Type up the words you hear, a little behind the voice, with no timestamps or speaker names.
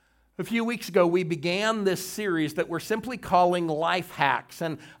A few weeks ago, we began this series that we're simply calling Life Hacks.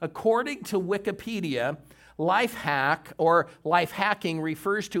 And according to Wikipedia, life hack or life hacking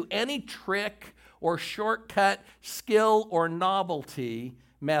refers to any trick or shortcut, skill, or novelty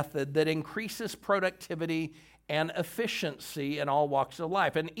method that increases productivity and efficiency in all walks of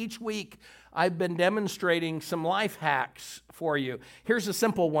life. And each week, I've been demonstrating some life hacks for you. Here's a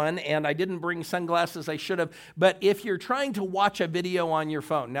simple one, and I didn't bring sunglasses, I should have, but if you're trying to watch a video on your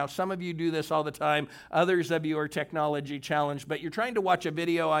phone, now some of you do this all the time, others of you are technology challenged, but you're trying to watch a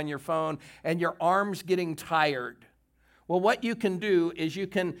video on your phone and your arm's getting tired. Well, what you can do is you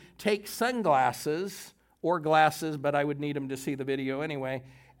can take sunglasses or glasses, but I would need them to see the video anyway,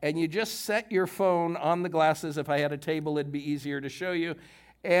 and you just set your phone on the glasses. If I had a table, it'd be easier to show you,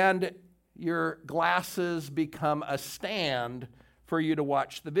 and your glasses become a stand for you to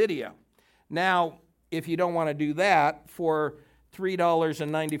watch the video. Now, if you don't want to do that, for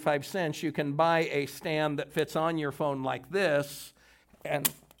 $3.95, you can buy a stand that fits on your phone like this, and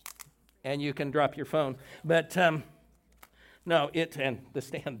you can drop your phone. But and the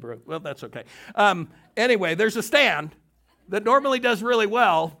stand broke. Well, that's okay. Anyway, there's a stand that normally does really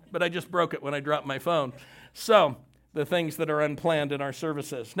well, but I just broke it when I dropped my phone. So, the things that are unplanned in our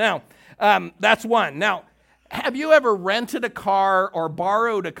services. Now, that's one. Now, have you ever rented a car or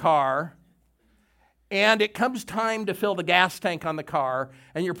borrowed a car, and it comes time to fill the gas tank on the car,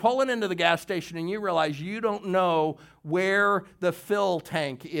 and you're pulling into the gas station, and you realize you don't know where the fill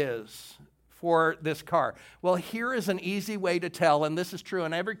tank is for this car? Well, here is an easy way to tell, and this is true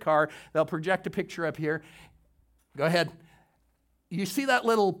in every car. They'll project a picture up here. Go ahead. You see that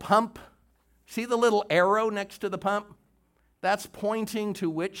little pump? See the little arrow next to the pump? That's pointing to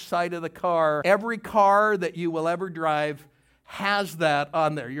which side of the car. Every car that you will ever drive has that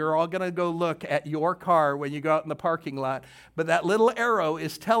on there. You're all going to go look at your car when you go out in the parking lot. But that little arrow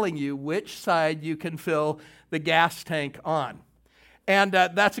is telling you which side you can fill the gas tank on. And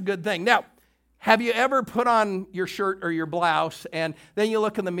that's a good thing. Now, have you ever put on your shirt or your blouse and then you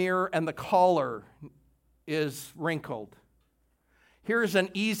look in the mirror and the collar is wrinkled? Here's an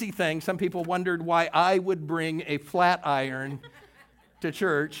easy thing. Some people wondered why I would bring a flat iron to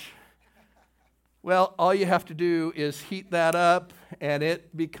church. Well, all you have to do is heat that up, and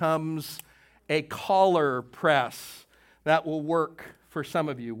it becomes a collar press. That will work for some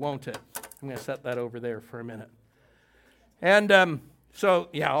of you, won't it? I'm going to set that over there for a minute. And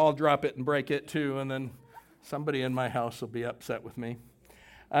I'll drop it and break it too, and then somebody in my house will be upset with me.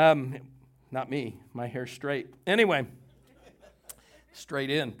 Not me. My hair's straight. Anyway. Straight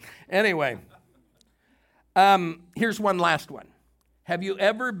in. Anyway, here's one last one. Have you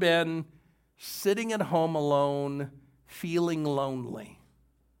ever been sitting at home alone, feeling lonely?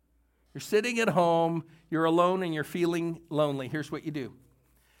 You're sitting at home, you're alone, and you're feeling lonely. Here's what you do.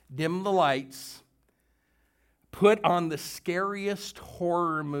 Dim the lights. Put on the scariest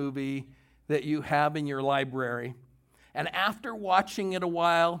horror movie that you have in your library. And after watching it a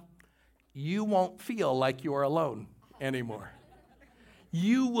while, you won't feel like you're alone anymore.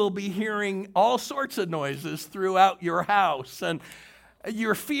 You will be hearing all sorts of noises throughout your house, and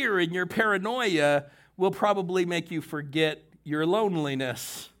your fear and your paranoia will probably make you forget your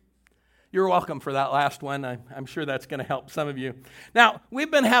loneliness. You're welcome for that last one. I'm sure that's going to help some of you. Now,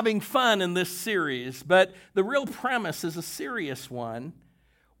 we've been having fun in this series, but the real premise is a serious one.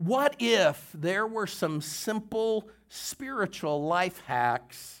 What if there were some simple spiritual life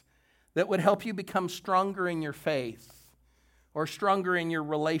hacks that would help you become stronger in your faith? Or stronger in your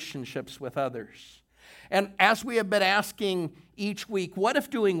relationships with others. And as we have been asking each week, what if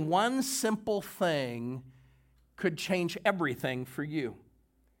doing one simple thing could change everything for you?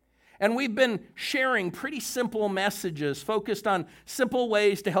 And we've been sharing pretty simple messages focused on simple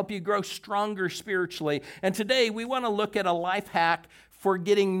ways to help you grow stronger spiritually. And today we want to look at a life hack for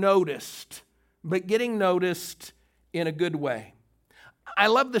getting noticed, but getting noticed in a good way. I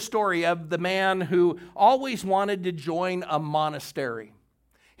love the story of the man who always wanted to join a monastery.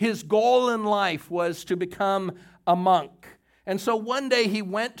 His goal in life was to become a monk. And so one day he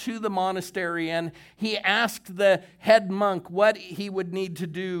went to the monastery and he asked the head monk what he would need to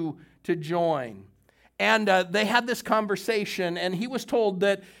do to join. And they had this conversation, and he was told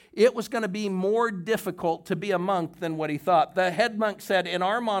that it was going to be more difficult to be a monk than what he thought. The head monk said, in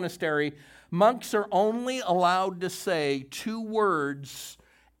our monastery, monks are only allowed to say 2 words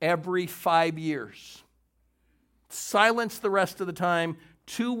every 5 years. Silence the rest of the time,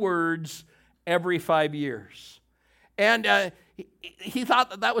 2 words every 5 years. And he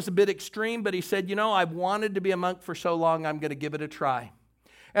thought that was a bit extreme, but he said, I've wanted to be a monk for so long, I'm going to give it a try.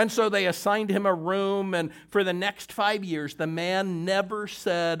 And so they assigned him a room, and for the next 5 years, the man never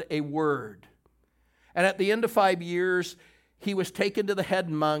said a word. And at the end of 5 years, he was taken to the head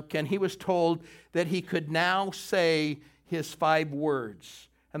monk, and he was told that he could now say his 5 words.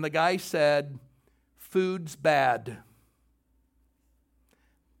 And the guy said, "Food's bad."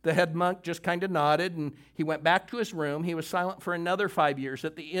 The head monk just kind of nodded, and he went back to his room. He was silent for another 5 years.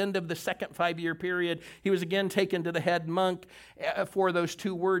 At the end of the second 5-year period, he was again taken to the head monk for those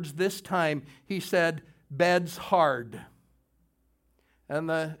 2 words. This time, he said, "Bed's hard." And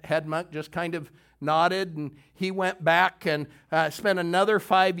the head monk just kind of nodded, and he went back and spent another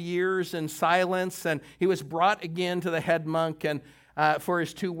 5 years in silence, and he was brought again to the head monk and for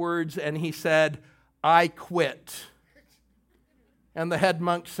his 2 words, and he said, "I quit." And the head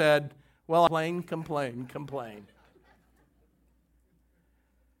monk said, "Well, complain.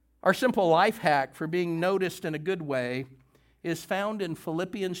 Our simple life hack for being noticed in a good way is found in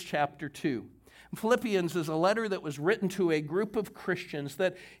Philippians chapter 2. Philippians is a letter that was written to a group of Christians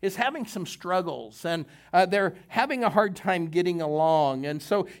that is having some struggles, and they're having a hard time getting along. And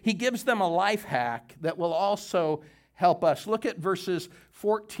so he gives them a life hack that will also help us. Look at verses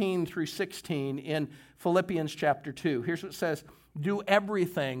 14 through 16 in Philippians chapter 2. Here's what it says: "Do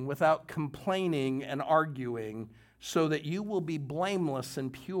everything without complaining and arguing, so that you will be blameless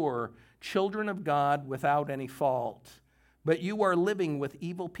and pure, children of God without any fault. But you are living with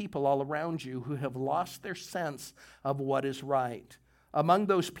evil people all around you who have lost their sense of what is right. Among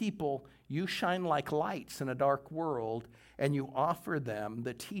those people, you shine like lights in a dark world, and you offer them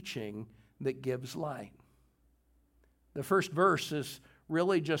the teaching that gives light." The first verse is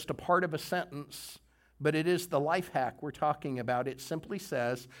really just a part of a sentence, but it is the life hack we're talking about. It simply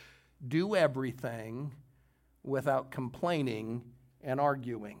says, do everything without complaining and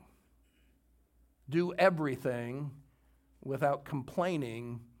arguing. Do everything without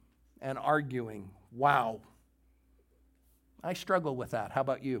complaining and arguing. Wow. I struggle with that. How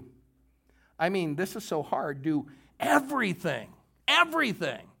about you? I mean, this is so hard. Do everything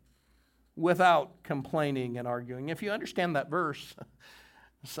without complaining and arguing. If you understand that verse,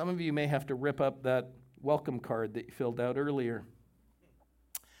 some of you may have to rip up that welcome card that you filled out earlier.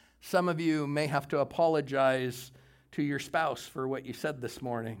 Some of you may have to apologize to your spouse for what you said this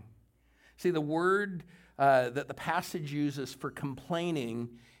morning. See, the word that the passage uses for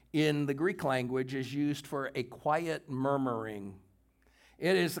complaining in the Greek language is used for a quiet murmuring.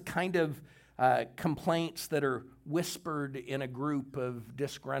 It is a kind of complaints that are whispered in a group of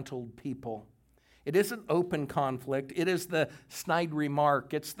disgruntled people. It isn't open conflict. It is the snide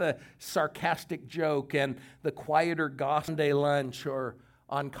remark. It's the sarcastic joke and the quieter gossip Sunday lunch or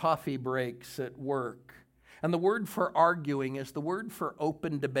on coffee breaks at work. And the word for arguing is the word for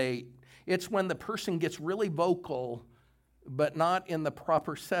open debate. It's when the person gets really vocal, but not in the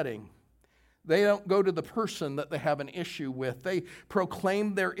proper setting. They don't go to the person that they have an issue with. They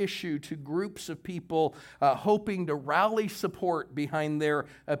proclaim their issue to groups of people, hoping to rally support behind their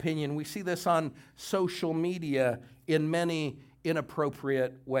opinion. We see this on social media in many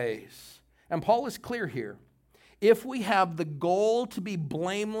inappropriate ways. And Paul is clear here. If we have the goal to be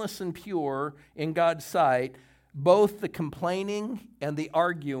blameless and pure in God's sight, both the complaining and the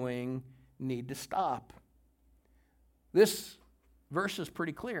arguing need to stop. This verse is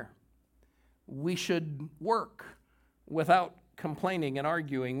pretty clear. We should work without complaining and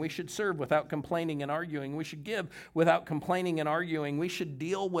arguing. We should serve without complaining and arguing. We should give without complaining and arguing. We should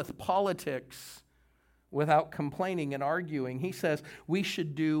deal with politics without complaining and arguing. He says we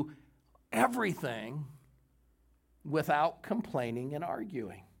should do everything without complaining and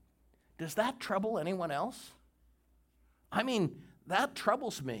arguing. Does that trouble anyone else? I mean, that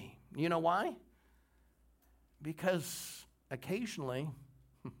troubles me. You know why? Because occasionally,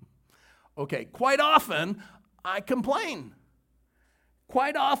 quite often, I complain.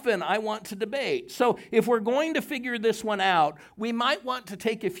 Quite often, I want to debate. So if we're going to figure this one out, we might want to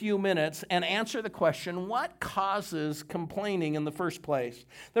take a few minutes and answer the question, what causes complaining in the first place?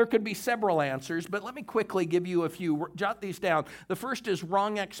 There could be several answers, but let me quickly give you a few. Jot these down. The first is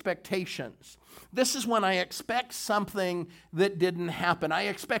wrong expectations. This is when I expect something that didn't happen. I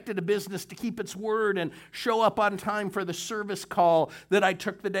expected a business to keep its word and show up on time for the service call that I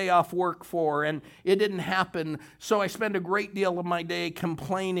took the day off work for, and it didn't happen, so I spend a great deal of my day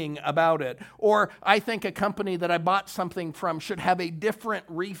complaining about it. Or I think a company that I bought something from should have a different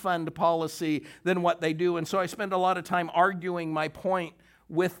refund policy than what they do, and so I spend a lot of time arguing my point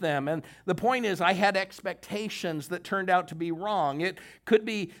with them. And the point is, I had expectations that turned out to be wrong. It could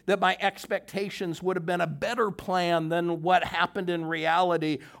be that my expectations would have been a better plan than what happened in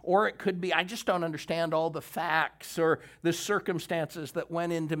reality, or it could be I just don't understand all the facts or the circumstances that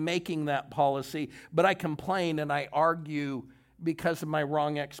went into making that policy, but I complain and I argue because of my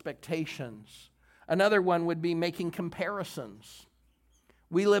wrong expectations. Another one would be making comparisons.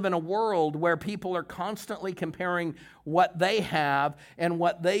 We live in a world where people are constantly comparing what they have and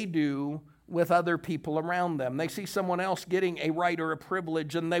what they do with other people around them. They see someone else getting a right or a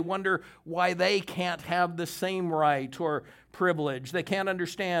privilege, and they wonder why they can't have the same right or privilege. They can't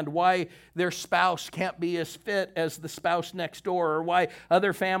understand why their spouse can't be as fit as the spouse next door, or why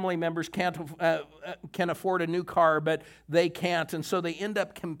other family members can afford a new car, but they can't. And so they end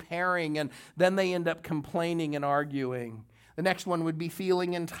up comparing, and then they end up complaining and arguing. The next one would be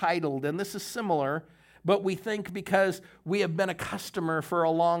feeling entitled, and this is similar, but we think because we have been a customer for a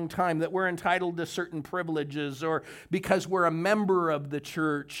long time that we're entitled to certain privileges, or because we're a member of the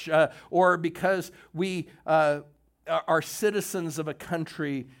church, or because we are citizens of a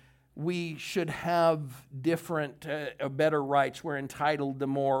country, we should have different, better rights. We're entitled to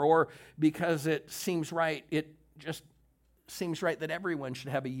more, or because it seems right, it just seems right that everyone should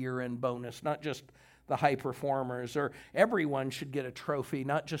have a year-end bonus, not just the high performers, or everyone should get a trophy,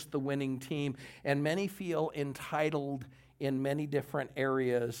 not just the winning team. And many feel entitled in many different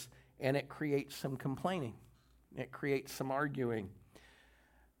areas, and it creates some complaining. It creates some arguing.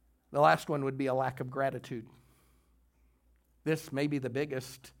 The last one would be a lack of gratitude. This may be the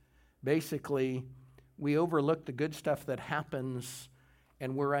biggest. Basically, we overlook the good stuff that happens,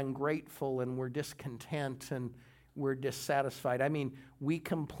 and we're ungrateful, and we're discontent, and we're dissatisfied. I mean, we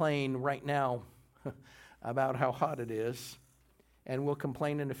complain right now about how hot it is, and we'll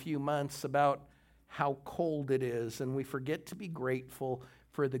complain in a few months about how cold it is, and we forget to be grateful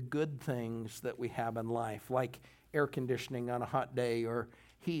for the good things that we have in life, like air conditioning on a hot day or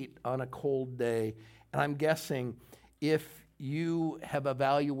heat on a cold day. And I'm guessing if you have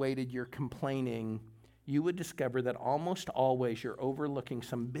evaluated your complaining, you would discover that almost always you're overlooking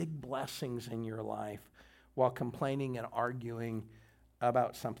some big blessings in your life while complaining and arguing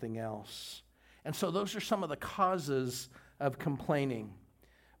about something else. And so those are some of the causes of complaining.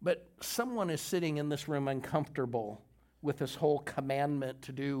 But someone is sitting in this room uncomfortable with this whole commandment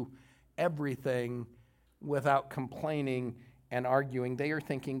to do everything without complaining and arguing. They are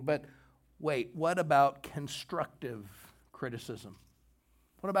thinking, but wait, what about constructive criticism?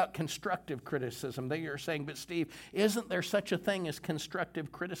 What about constructive criticism? They are saying, but Steve, isn't there such a thing as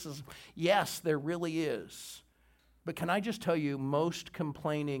constructive criticism? Yes, there really is. But can I just tell you, most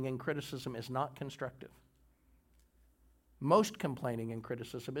complaining and criticism is not constructive. Most complaining and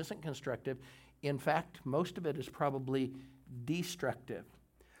criticism isn't constructive. In fact, most of it is probably destructive.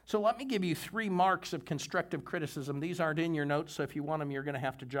 So let me give you 3 marks of constructive criticism. These aren't in your notes, so if you want them, you're going to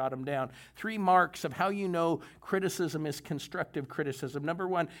have to jot them down. 3 marks of how you know criticism is constructive criticism. Number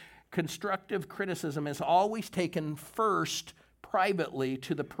 1, constructive criticism is always taken first privately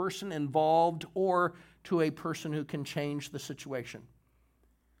to the person involved or to a person who can change the situation.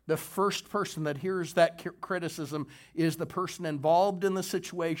 The first person that hears that criticism is the person involved in the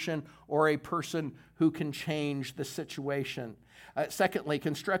situation or a person who can change the situation. Secondly,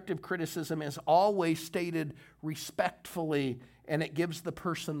 constructive criticism is always stated respectfully, and it gives the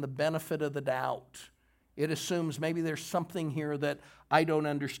person the benefit of the doubt. It assumes maybe there's something here that I don't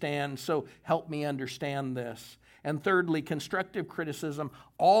understand, so help me understand this. And thirdly, constructive criticism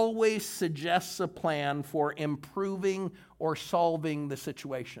always suggests a plan for improving or solving the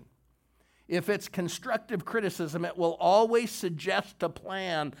situation. If it's constructive criticism, it will always suggest a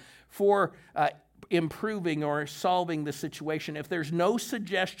plan for improving or solving the situation. If there's no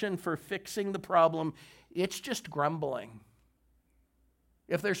suggestion for fixing the problem, it's just grumbling.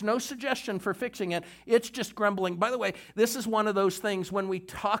 If there's no suggestion for fixing it, it's just grumbling. By the way, this is one of those things when we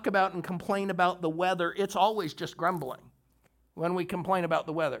talk about and complain about the weather, it's always just grumbling when we complain about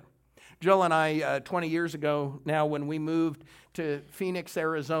the weather. Jill and I, 20 years ago now, when we moved to Phoenix,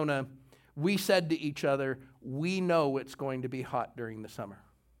 Arizona, we said to each other, we know it's going to be hot during the summer.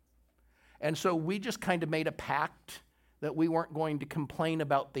 And so we just kind of made a pact that we weren't going to complain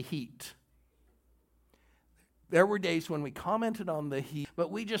about the heat. There were days when we commented on the heat, but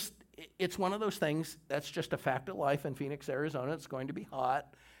it's one of those things, that's just a fact of life in Phoenix, Arizona. It's going to be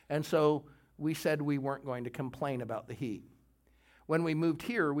hot. And so we said we weren't going to complain about the heat. When we moved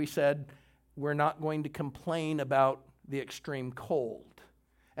here, we said we're not going to complain about the extreme cold.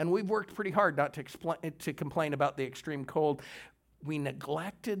 And we've worked pretty hard not to complain about the extreme cold. We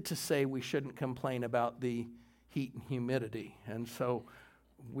neglected to say we shouldn't complain about the heat and humidity. And so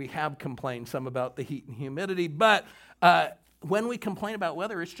We have complained some about the heat and humidity, but when we complain about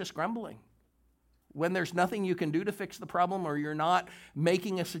weather, it's just grumbling. When there's nothing you can do to fix the problem, or you're not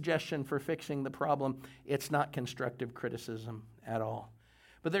making a suggestion for fixing the problem, it's not constructive criticism at all.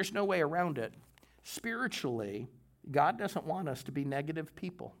 But there's no way around it. Spiritually, God doesn't want us to be negative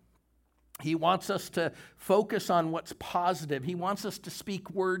people. He wants us to focus on what's positive. He wants us to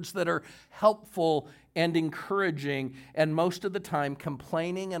speak words that are helpful and encouraging. And most of the time,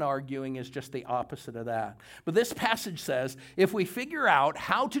 complaining and arguing is just the opposite of that. But this passage says, if we figure out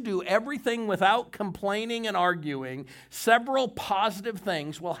how to do everything without complaining and arguing, several positive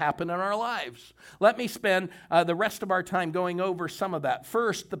things will happen in our lives. Let me spend the rest of our time going over some of that.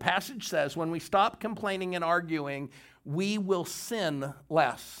 First, the passage says, when we stop complaining and arguing, we will sin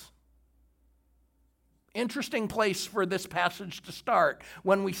less. Interesting place for this passage to start.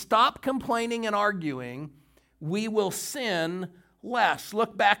 When we stop complaining and arguing, we will sin less.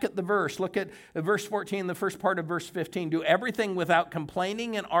 Look back at the verse. Look at verse 14, the first part of verse 15. Do everything without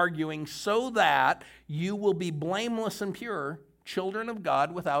complaining and arguing so that you will be blameless and pure, children of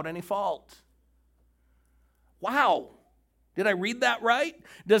God without any fault. Wow. Did I read that right?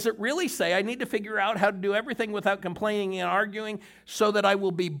 Does it really say I need to figure out how to do everything without complaining and arguing so that I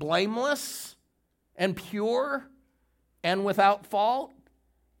will be blameless and pure and without fault?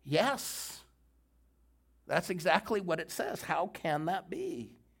 Yes. That's exactly what it says. How can that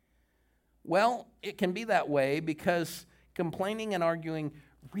be? Well, it can be that way because complaining and arguing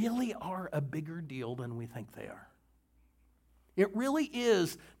really are a bigger deal than we think they are. It really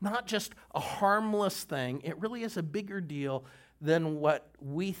is not just a harmless thing. It really is a bigger deal than what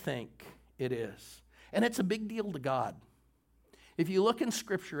we think it is. And it's a big deal to God. If you look in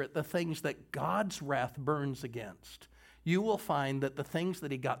Scripture at the things that God's wrath burns against, you will find that the things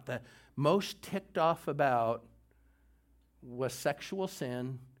that he got the most ticked off about was sexual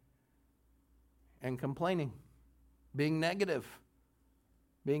sin and complaining, being negative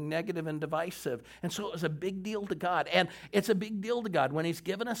and divisive. And so it was a big deal to God. And it's a big deal to God when he's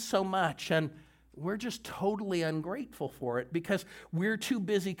given us so much, and we're just totally ungrateful for it because we're too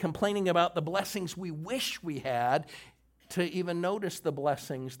busy complaining about the blessings we wish we had to even notice the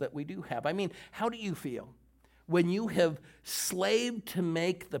blessings that we do have. I mean, how do you feel when you have slaved to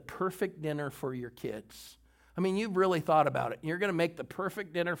make the perfect dinner for your kids? I mean, you've really thought about it. You're going to make the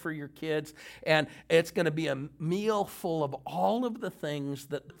perfect dinner for your kids, and it's going to be a meal full of all of the things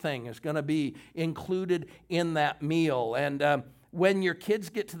that the thing is going to be included in that meal. And when your kids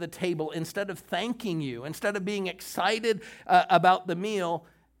get to the table, instead of thanking you, instead of being excited about the meal,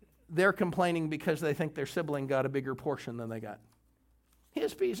 they're complaining because they think their sibling got a bigger portion than they got.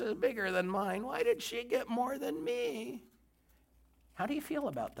 His piece is bigger than mine. Why did she get more than me? How do you feel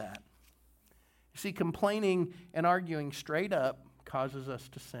about that? You see, complaining and arguing straight up causes us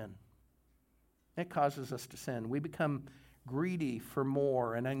to sin. It causes us to sin. We become greedy for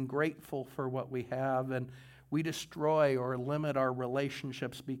more and ungrateful for what we have, and we destroy or limit our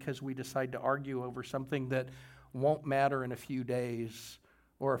relationships because we decide to argue over something that won't matter in a few days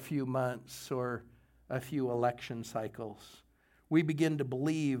or a few months, or a few election cycles. We begin to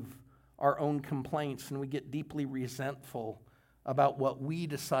believe our own complaints, and we get deeply resentful about what we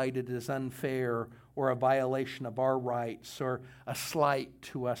decided is unfair or a violation of our rights or a slight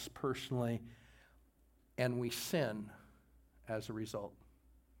to us personally, and we sin as a result.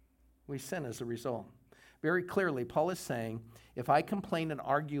 We sin as a result. Very clearly, Paul is saying, if I complain and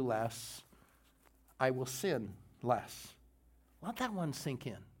argue less, I will sin less. Let that one sink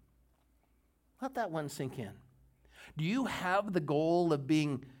in. Let that one sink in. Do you have the goal of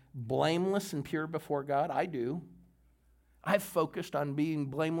being blameless and pure before God? I do. I've focused on being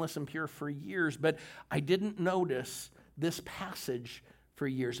blameless and pure for years, but I didn't notice this passage for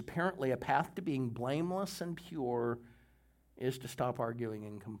years. Apparently, a path to being blameless and pure is to stop arguing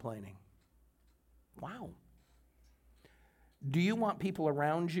and complaining. Wow. Do you want people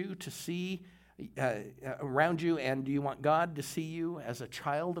around you to see around you, and do you want God to see you as a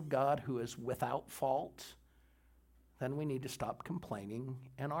child of God who is without fault? Then we need to stop complaining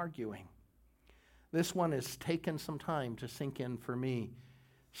and arguing. This one has taken some time to sink in for me,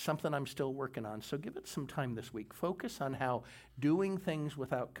 something I'm still working on. So give it some time this week. Focus on how doing things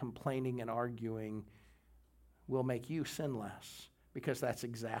without complaining and arguing will make you sin less, because that's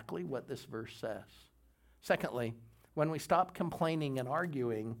exactly what this verse says. Secondly, when we stop complaining and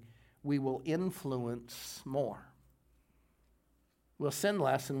arguing, we will influence more. We'll sin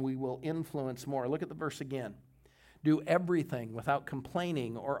less and we will influence more. Look at the verse again. Do everything without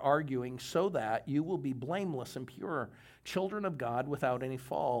complaining or arguing so that you will be blameless and pure, children of God without any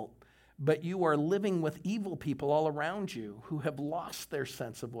fault. but you are living with evil people all around you who have lost their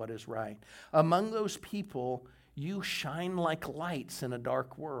sense of what is right. Among those people, you shine like lights in a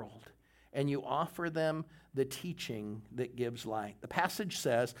dark world, and you offer them the teaching that gives light. The passage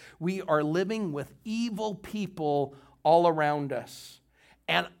says we are living with evil people all around us.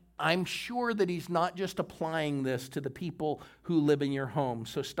 And I'm sure that he's not just applying this to the people who live in your home.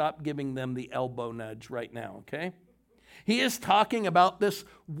 So stop giving them the elbow nudge right now, okay? He is talking about this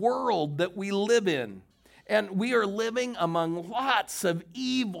world that we live in. And we are living among lots of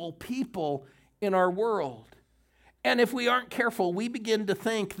evil people in our world. And if we aren't careful, we begin to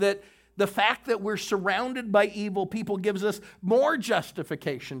think that the fact that we're surrounded by evil people gives us more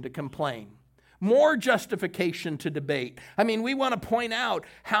justification to complain, more justification to debate. I mean, we want to point out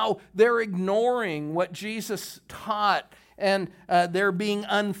how they're ignoring what Jesus taught, and they're being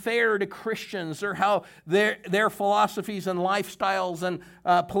unfair to Christians, or how their philosophies and lifestyles and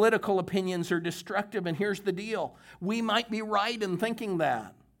political opinions are destructive. And here's the deal. We might be right in thinking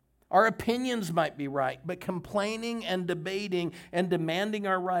that. Our opinions might be right, but complaining and debating and demanding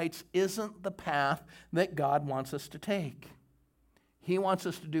our rights isn't the path that God wants us to take. He wants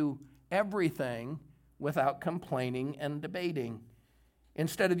us to do everything without complaining and debating.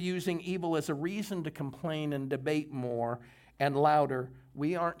 Instead of using evil as a reason to complain and debate more and louder,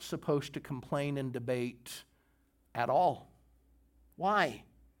 we aren't supposed to complain and debate at all. Why?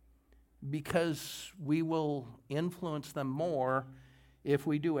 Because we will influence them more if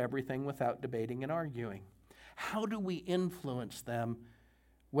we do everything without debating and arguing. How do we influence them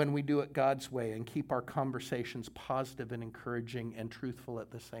when we do it God's way and keep our conversations positive and encouraging and truthful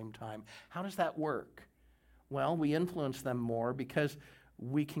at the same time? How does that work? Well, we influence them more because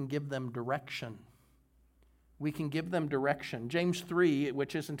we can give them direction. We can give them direction. James 3,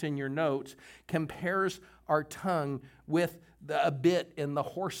 which isn't in your notes, compares our tongue with a bit in the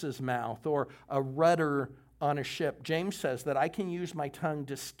horse's mouth or a rudder on a ship. James says that I can use my tongue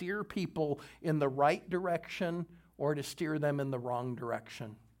to steer people in the right direction or to steer them in the wrong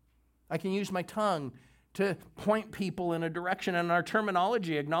direction. I can use my tongue to point people in a direction, and our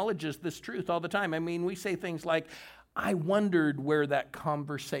terminology acknowledges this truth all the time. I mean, we say things like, I wondered where that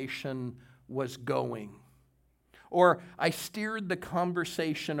conversation was going. Or I steered the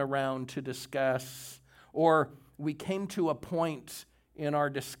conversation around to discuss, or we came to a point in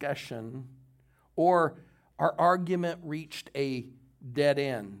our discussion, or our argument reached a dead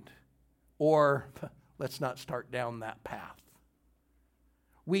end, or let's not start down that path.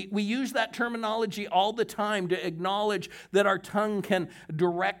 We use that terminology all the time to acknowledge that our tongue can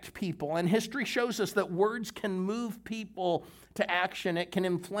direct people. And history shows us that words can move people to action. It can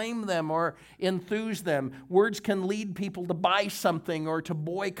inflame them or enthuse them. Words can lead people to buy something or to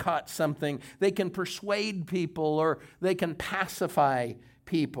boycott something. They can persuade people or they can pacify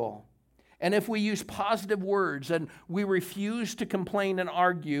people. And if we use positive words and we refuse to complain and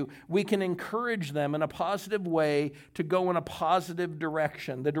argue, we can encourage them in a positive way to go in a positive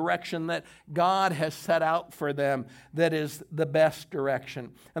direction, the direction that God has set out for them that is the best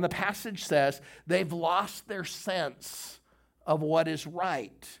direction. And the passage says they've lost their sense of what is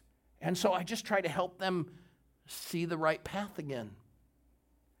right. And so I just try to help them see the right path again,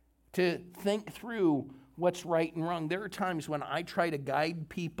 to think through what's right and wrong. There are times when I try to guide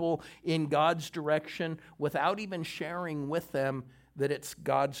people in God's direction without even sharing with them that it's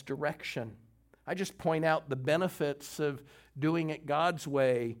God's direction. I just point out the benefits of doing it God's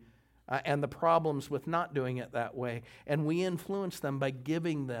way and the problems with not doing it that way. And we influence them by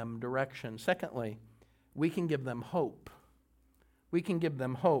giving them direction. Secondly, we can give them hope. We can give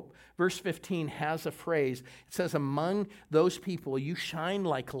them hope. Verse 15 has a phrase. It says, among those people, you shine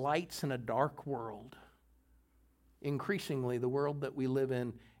like lights in a dark world. Increasingly, the world that we live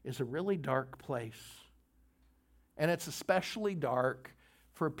in is a really dark place. And it's especially dark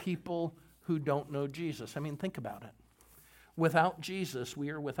for people who don't know Jesus. I mean, think about it. Without Jesus,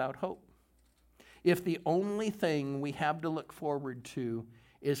 we are without hope. If the only thing we have to look forward to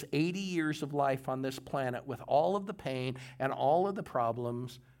is 80 years of life on this planet with all of the pain and all of the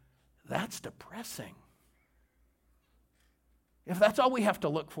problems, that's depressing. If that's all we have to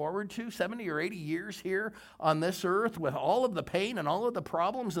look forward to, 70 or 80 years here on this earth with all of the pain and all of the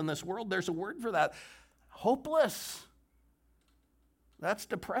problems in this world, there's a word for that. Hopeless. That's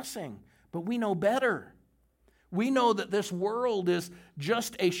depressing. But we know better. We know that this world is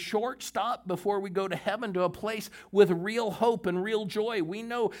just a short stop before we go to heaven, to a place with real hope and real joy. We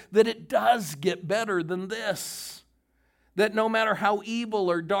know that it does get better than this. That no matter how evil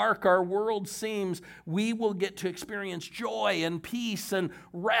or dark our world seems, we will get to experience joy and peace and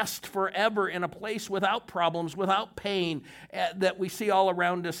rest forever in a place without problems, without pain that we see all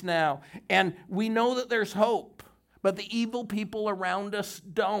around us now. And we know that there's hope, but the evil people around us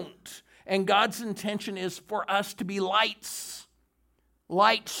don't. And God's intention is for us to be lights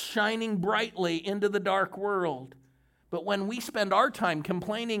shining brightly into the dark world. But when we spend our time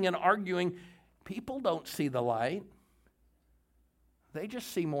complaining and arguing, people don't see the light. They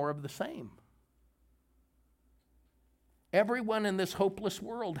just see more of the same. Everyone in this hopeless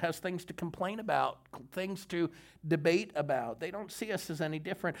world has things to complain about, things to debate about. They don't see us as any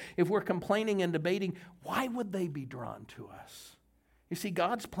different. If we're complaining and debating, why would they be drawn to us? You see,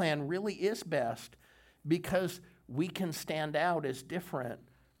 God's plan really is best because we can stand out as different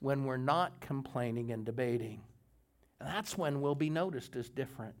when we're not complaining and debating. And that's when we'll be noticed as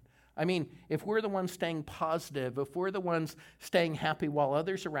different. I mean, if we're the ones staying positive, if we're the ones staying happy while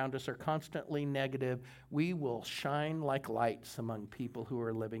others around us are constantly negative, we will shine like lights among people who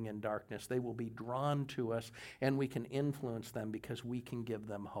are living in darkness. They will be drawn to us, and we can influence them because we can give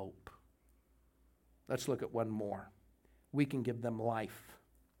them hope. Let's look at one more. We can give them life.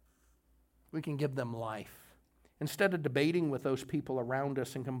 We can give them life. Instead of debating with those people around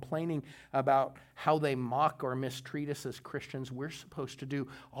us and complaining about how they mock or mistreat us as Christians, we're supposed to do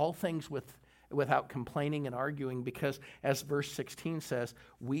all things without complaining and arguing because, as verse 16 says,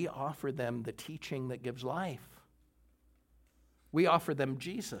 we offer them the teaching that gives life. We offer them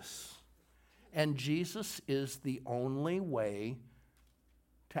Jesus. And Jesus is the only way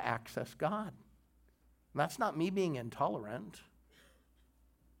to access God. That's not me being intolerant.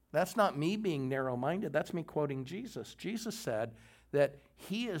 That's not me being narrow-minded. That's me quoting Jesus. Jesus said that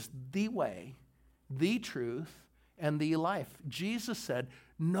he is the way, the truth, and the life. Jesus said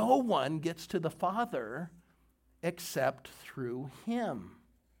no one gets to the Father except through him.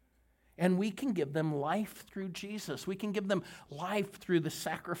 And we can give them life through Jesus. We can give them life through the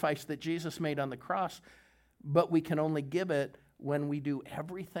sacrifice that Jesus made on the cross, but we can only give it when we do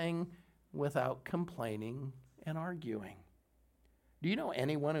everything without complaining and arguing. Do you know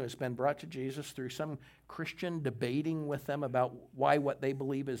anyone who has been brought to Jesus through some Christian debating with them about why what they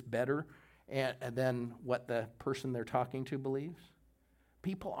believe is better than what the person they're talking to believes?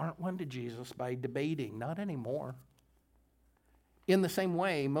 People aren't won to Jesus by debating, not anymore. In the same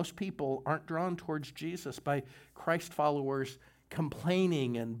way, most people aren't drawn towards Jesus by Christ followers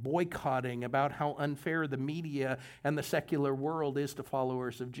complaining and boycotting about how unfair the media and the secular world is to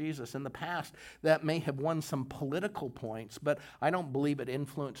followers of Jesus. In the past, that may have won some political points, but I don't believe it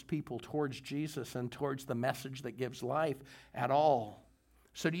influenced people towards Jesus and towards the message that gives life at all.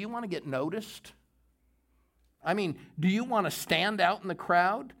 So do you want to get noticed? I mean, do you want to stand out in the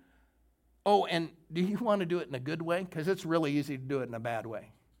crowd? Oh, and do you want to do it in a good way? Because it's really easy to do it in a bad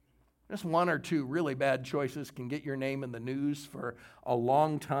way. Just one or two really bad choices can get your name in the news for a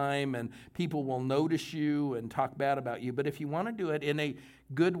long time, and people will notice you and talk bad about you. But if you want to do it in a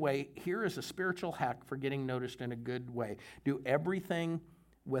good way, here is a spiritual hack for getting noticed in a good way. Do everything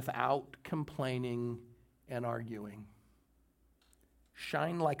without complaining and arguing.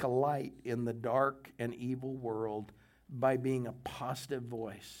 Shine like a light in the dark and evil world by being a positive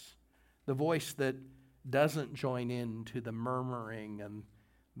voice. The voice that doesn't join in to the murmuring and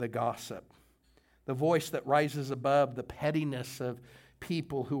the gossip. The voice that rises above the pettiness of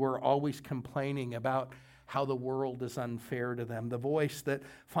people who are always complaining about how the world is unfair to them. The voice that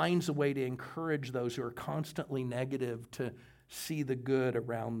finds a way to encourage those who are constantly negative to see the good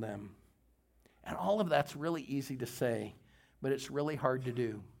around them. And all of that's really easy to say, but it's really hard to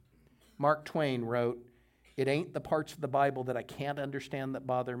do. Mark Twain wrote, "It ain't the parts of the Bible that I can't understand that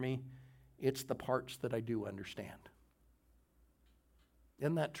bother me. It's the parts that I do understand."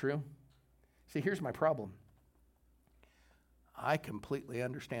 Isn't that true? See, here's my problem. I completely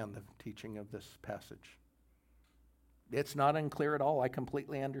understand the teaching of this passage. It's not unclear at all. I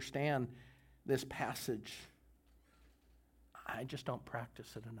completely understand this passage. I just don't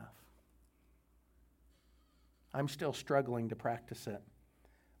practice it enough. I'm still struggling to practice it.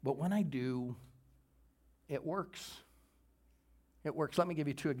 But when I do, it works. It works. Let me give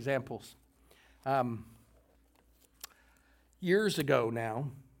you two examples. Years ago,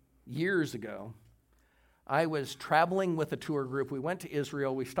 I was traveling with a tour group. We went to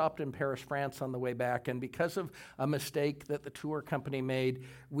Israel. We stopped in Paris, France on the way back. And because of a mistake that the tour company made,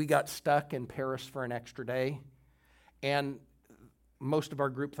 we got stuck in Paris for an extra day. And most of our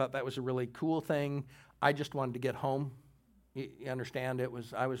group thought that was a really cool thing. I just wanted to get home. You understand?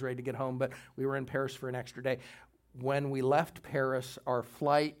 I was ready to get home, but we were in Paris for an extra day. When we left Paris, our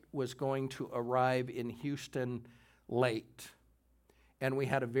flight was going to arrive in Houston late. And we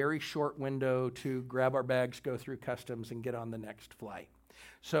had a very short window to grab our bags, go through customs, and get on the next flight.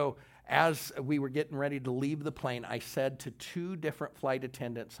 So as we were getting ready to leave the plane, I said to 2 different flight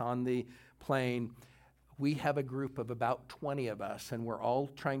attendants on the plane, we have a group of about 20 of us, and we're all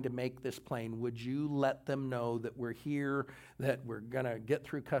trying to make this plane. Would you let them know that we're here, that we're going to get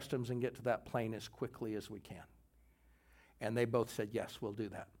through customs and get to that plane as quickly as we can? And they both said, yes, we'll do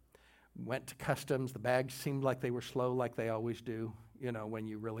that. Went to customs. The bags seemed like they were slow, like they always do. You know, when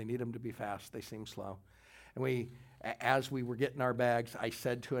you really need them to be fast, they seem slow. And as we were getting our bags, I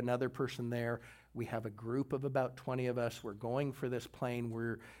said to another person there, we have a group of about 20 of us. We're going for this plane.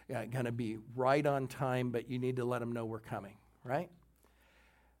 We're going to be right on time, but you need to let them know we're coming, right?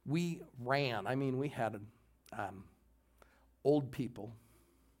 We ran. I mean, we had old people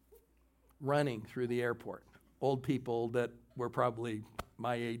running through the airport. Old people that were probably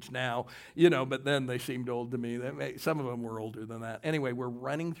my age now, you know, but then they seemed old to me. Some of them were older than that. Anyway, we're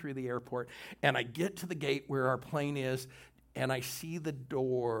running through the airport, and I get to the gate where our plane is, and I see the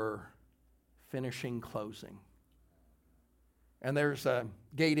door finishing closing. And there's a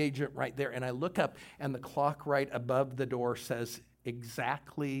gate agent right there, and I look up, and the clock right above the door says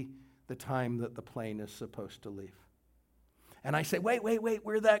exactly the time that the plane is supposed to leave. And I say, wait,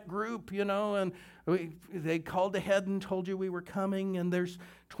 we're that group, you know, and they called ahead and told you we were coming, and there's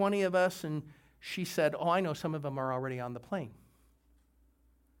 20 of us. And she said, oh, I know some of them are already on the plane.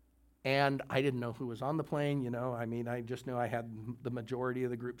 And I didn't know who was on the plane, you know. I mean, I just knew I had the majority of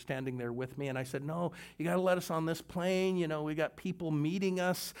the group standing there with me. And I said, no, you got to let us on this plane. You know, we got people meeting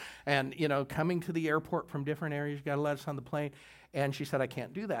us and, you know, coming to the airport from different areas. You got to let us on the plane. And she said, I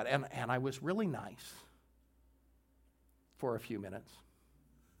can't do that. And I was really nice for a few minutes.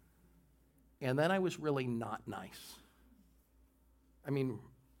 And then I was really not nice. I mean,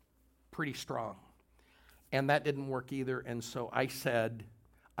 pretty strong. And that didn't work either. And so I said,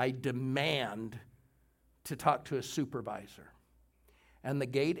 I demand to talk to a supervisor. And the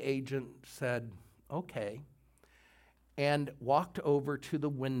gate agent said, okay, and walked over to the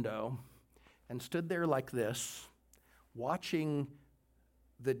window and stood there like this, watching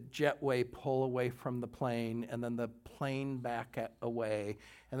the jetway pull away from the plane, and then the plane back away.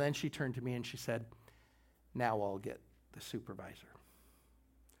 And then she turned to me and she said, now I'll get the supervisor.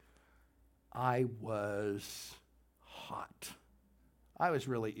 I was hot. I was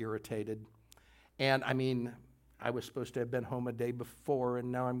really irritated. And I mean, I was supposed to have been home a day before,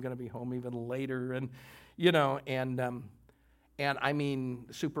 and now I'm going to be home even later. And, you know, and I mean,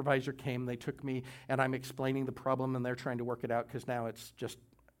 the supervisor came, they took me, and I'm explaining the problem, and they're trying to work it out because now it's just,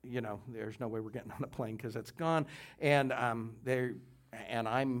 you know, there's no way we're getting on a plane because it's gone. And I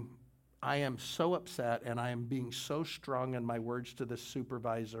am so upset, and I am being so strong in my words to the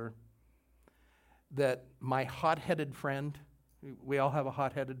supervisor that my hot-headed friend, we all have a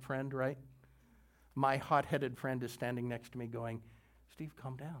hot-headed friend, right? My hot-headed friend is standing next to me going, Steve,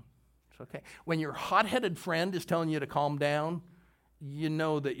 calm down. It's okay. When your hot-headed friend is telling you to calm down, you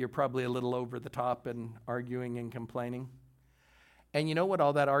know that you're probably a little over the top and arguing and complaining. And you know what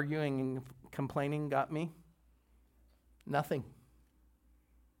all that arguing and complaining got me? Nothing.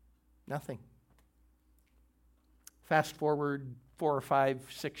 Nothing. Fast forward 4 or 5,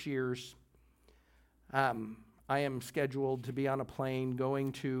 6 years. I am scheduled to be on a plane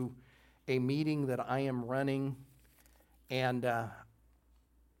going to a meeting that I am running, and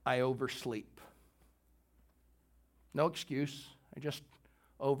I oversleep. No excuse. I just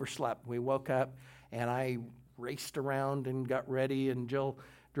overslept. We woke up, and I raced around and got ready, and Jill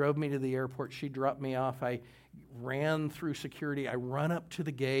drove me to the airport. She dropped me off. I ran through security. I run up to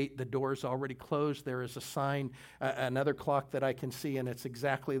the gate. The door's already closed. There is a sign, another clock that I can see, and it's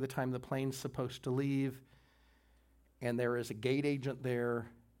exactly the time the plane's supposed to leave. And there is a gate agent there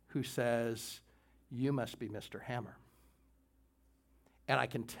who says, you must be Mr. Hammer. And I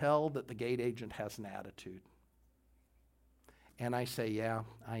can tell that the gate agent has an attitude. And I say, yeah,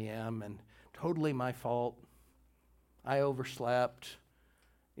 I am, and totally my fault. I overslept,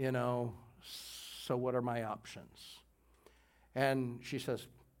 you know, so what are my options? And she says,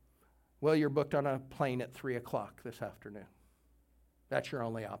 well, you're booked on a plane at 3 o'clock this afternoon. That's your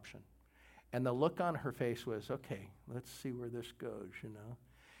only option. And the look on her face was, okay, let's see where this goes, you know.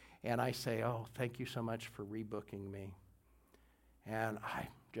 And I say, oh, thank you so much for rebooking me. And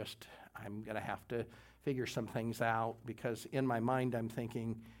I'm going to have to figure some things out, because in my mind I'm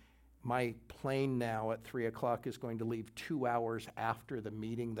thinking my plane now at 3 o'clock is going to leave 2 hours after the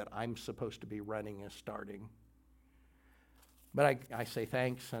meeting that I'm supposed to be running is starting. But I say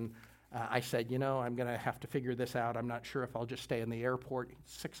thanks, and I said, I'm going to have to figure this out. I'm not sure if I'll just stay in the airport.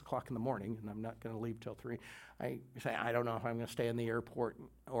 It's 6 o'clock in the morning, and I'm not going to leave till 3. I say, I don't know if I'm going to stay in the airport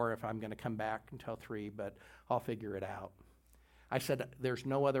or if I'm going to come back until 3, but I'll figure it out. I said, there's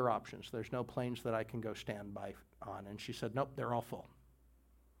no other options. There's no planes that I can go standby on. And she said, nope, they're all full.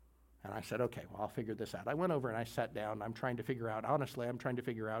 And I said, okay, well, I'll figure this out. I went over and I sat down. I'm trying to figure out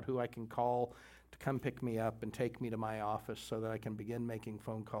who I can call to come pick me up and take me to my office so that I can begin making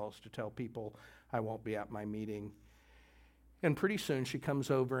phone calls to tell people I won't be at my meeting. And pretty soon she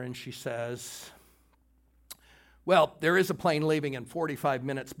comes over and she says, well, there is a plane leaving in 45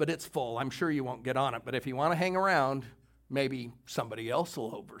 minutes, but it's full. I'm sure you won't get on it. But if you want to hang around, maybe somebody else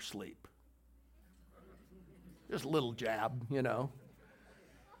will oversleep. Just a little jab,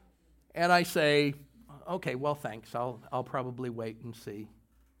 And I say, okay, well, thanks. I'll probably wait and see.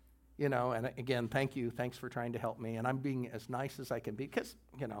 And again, thank you. Thanks for trying to help me. And I'm being as nice as I can be because,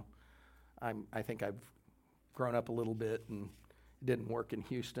 I think I've grown up a little bit and it didn't work in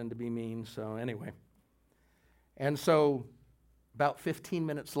Houston to be mean. So anyway. And so about 15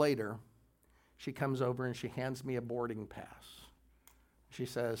 minutes later, she comes over and she hands me a boarding pass. She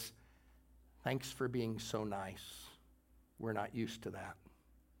says, thanks for being so nice. We're not used to that.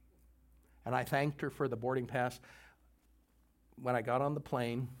 And I thanked her for the boarding pass. When I got on the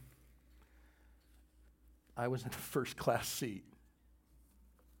plane, I was in a first-class seat.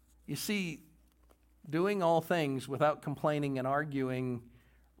 You see, doing all things without complaining and arguing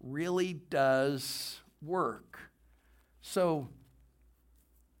really does work. So,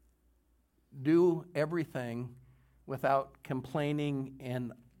 do everything without complaining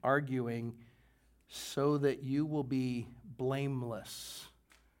and arguing so that you will be blameless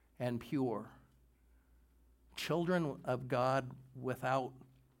and pure. Children of God without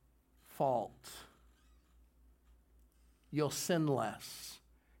fault. You'll sin less.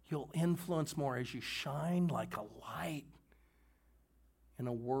 You'll influence more as you shine like a light in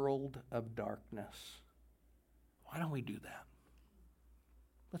a world of darkness. Why don't we do that?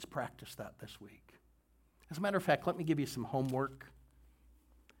 Let's practice that this week. As a matter of fact, let me give you some homework.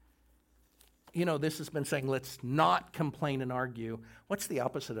 This has been saying, let's not complain and argue. What's the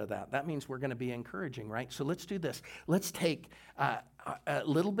opposite of that? That means we're going to be encouraging, right? So let's do this. Let's take a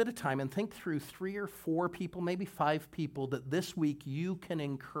little bit of time and think through 3 or 4 people, maybe 5 people that this week you can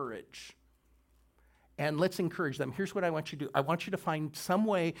encourage. And let's encourage them. Here's what I want you to do. I want you to find some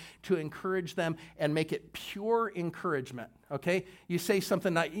way to encourage them and make it pure encouragement, okay? You say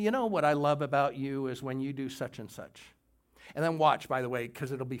something like, what I love about you is when you do such and such. And then watch, by the way,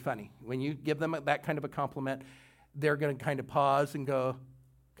 because it'll be funny. When you give them that kind of a compliment, they're going to kind of pause and go,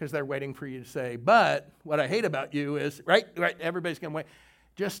 because they're waiting for you to say, but what I hate about you is, right, everybody's going to wait.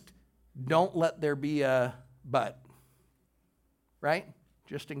 Just don't let there be a but, right?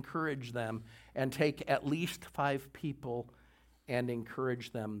 Just encourage them and take at least 5 people and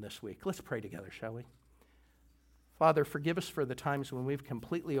encourage them this week. Let's pray together, shall we? Father, forgive us for the times when we've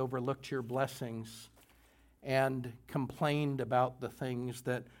completely overlooked your blessings and complained about the things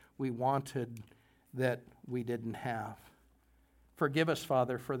that we wanted that we didn't have. Forgive us,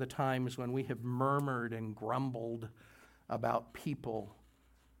 Father, for the times when we have murmured and grumbled about people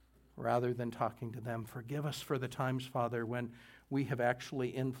rather than talking to them. Forgive us for the times, Father, when we have actually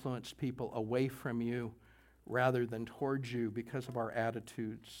influenced people away from you rather than towards you because of our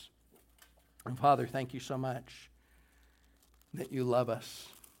attitudes. And Father, thank you so much that you love us,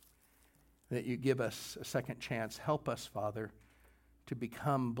 that you give us a second chance. Help us, Father, to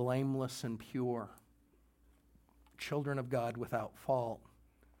become blameless and pure, children of God without fault,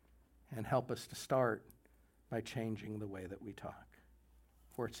 and help us to start by changing the way that we talk.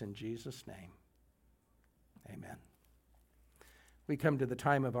 For it's in Jesus' name, amen. We come to the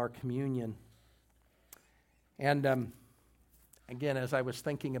time of our communion. And again, as I was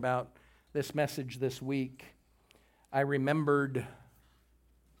thinking about this message this week, I remembered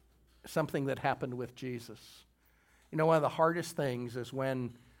something that happened with Jesus. One of the hardest things is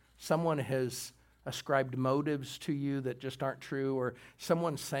when someone has ascribed motives to you that just aren't true, or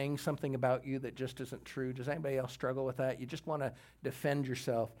someone's saying something about you that just isn't true. Does anybody else struggle with that? You just want to defend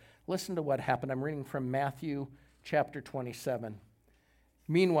yourself. Listen to what happened. I'm reading from Matthew chapter 27.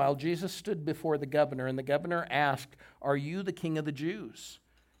 Meanwhile, Jesus stood before the governor, and the governor asked, "Are you the king of the Jews?"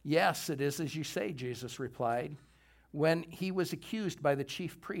 "Yes, it is as you say," Jesus replied. When he was accused by the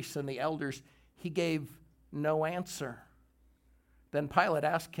chief priests and the elders, he gave no answer. Then Pilate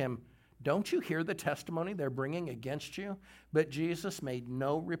asked him, "Don't you hear the testimony they're bringing against you?" But Jesus made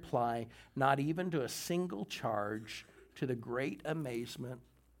no reply, not even to a single charge, to the great amazement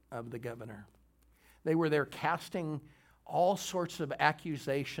of the governor. They were there casting all sorts of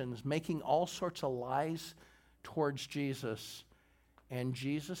accusations, making all sorts of lies towards Jesus. And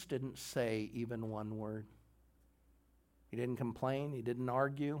Jesus didn't say even one word. He didn't complain. He didn't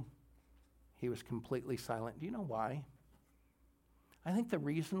argue. He was completely silent. Do you know why? I think the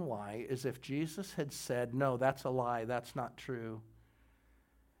reason why is if Jesus had said, no, that's a lie, that's not true,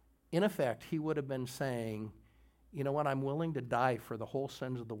 in effect, he would have been saying, you know what, I'm willing to die for the whole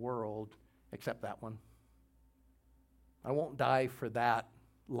sins of the world, except that one. I won't die for that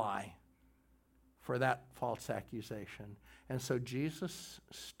lie, for that false accusation. And so Jesus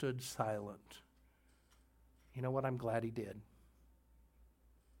stood silent. You know what, I'm glad he did.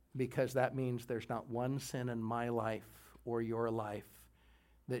 Because that means there's not one sin in my life or your life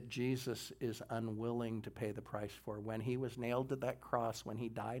that Jesus is unwilling to pay the price for. When he was nailed to that cross, when he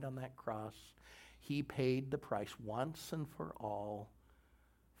died on that cross, he paid the price once and for all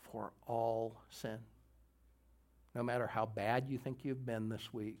sin. No matter how bad you think you've been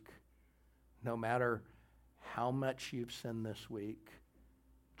this week, no matter how much you've sinned this week,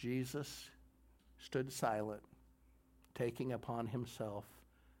 Jesus stood silent, taking upon himself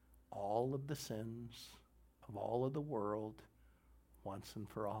all of the sins of all of the world once and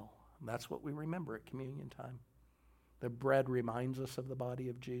for all. And that's what we remember at communion time. The bread reminds us of the body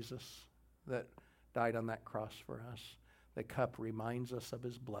of Jesus that died on that cross for us. The cup reminds us of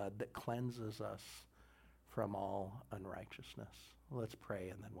his blood that cleanses us from all unrighteousness. Let's pray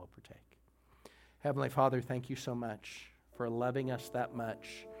and then we'll partake. Heavenly Father, thank you so much for loving us that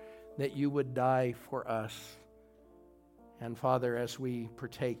much, that you would die for us. And Father, as we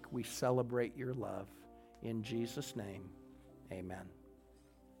partake, we celebrate your love. In Jesus' name, amen.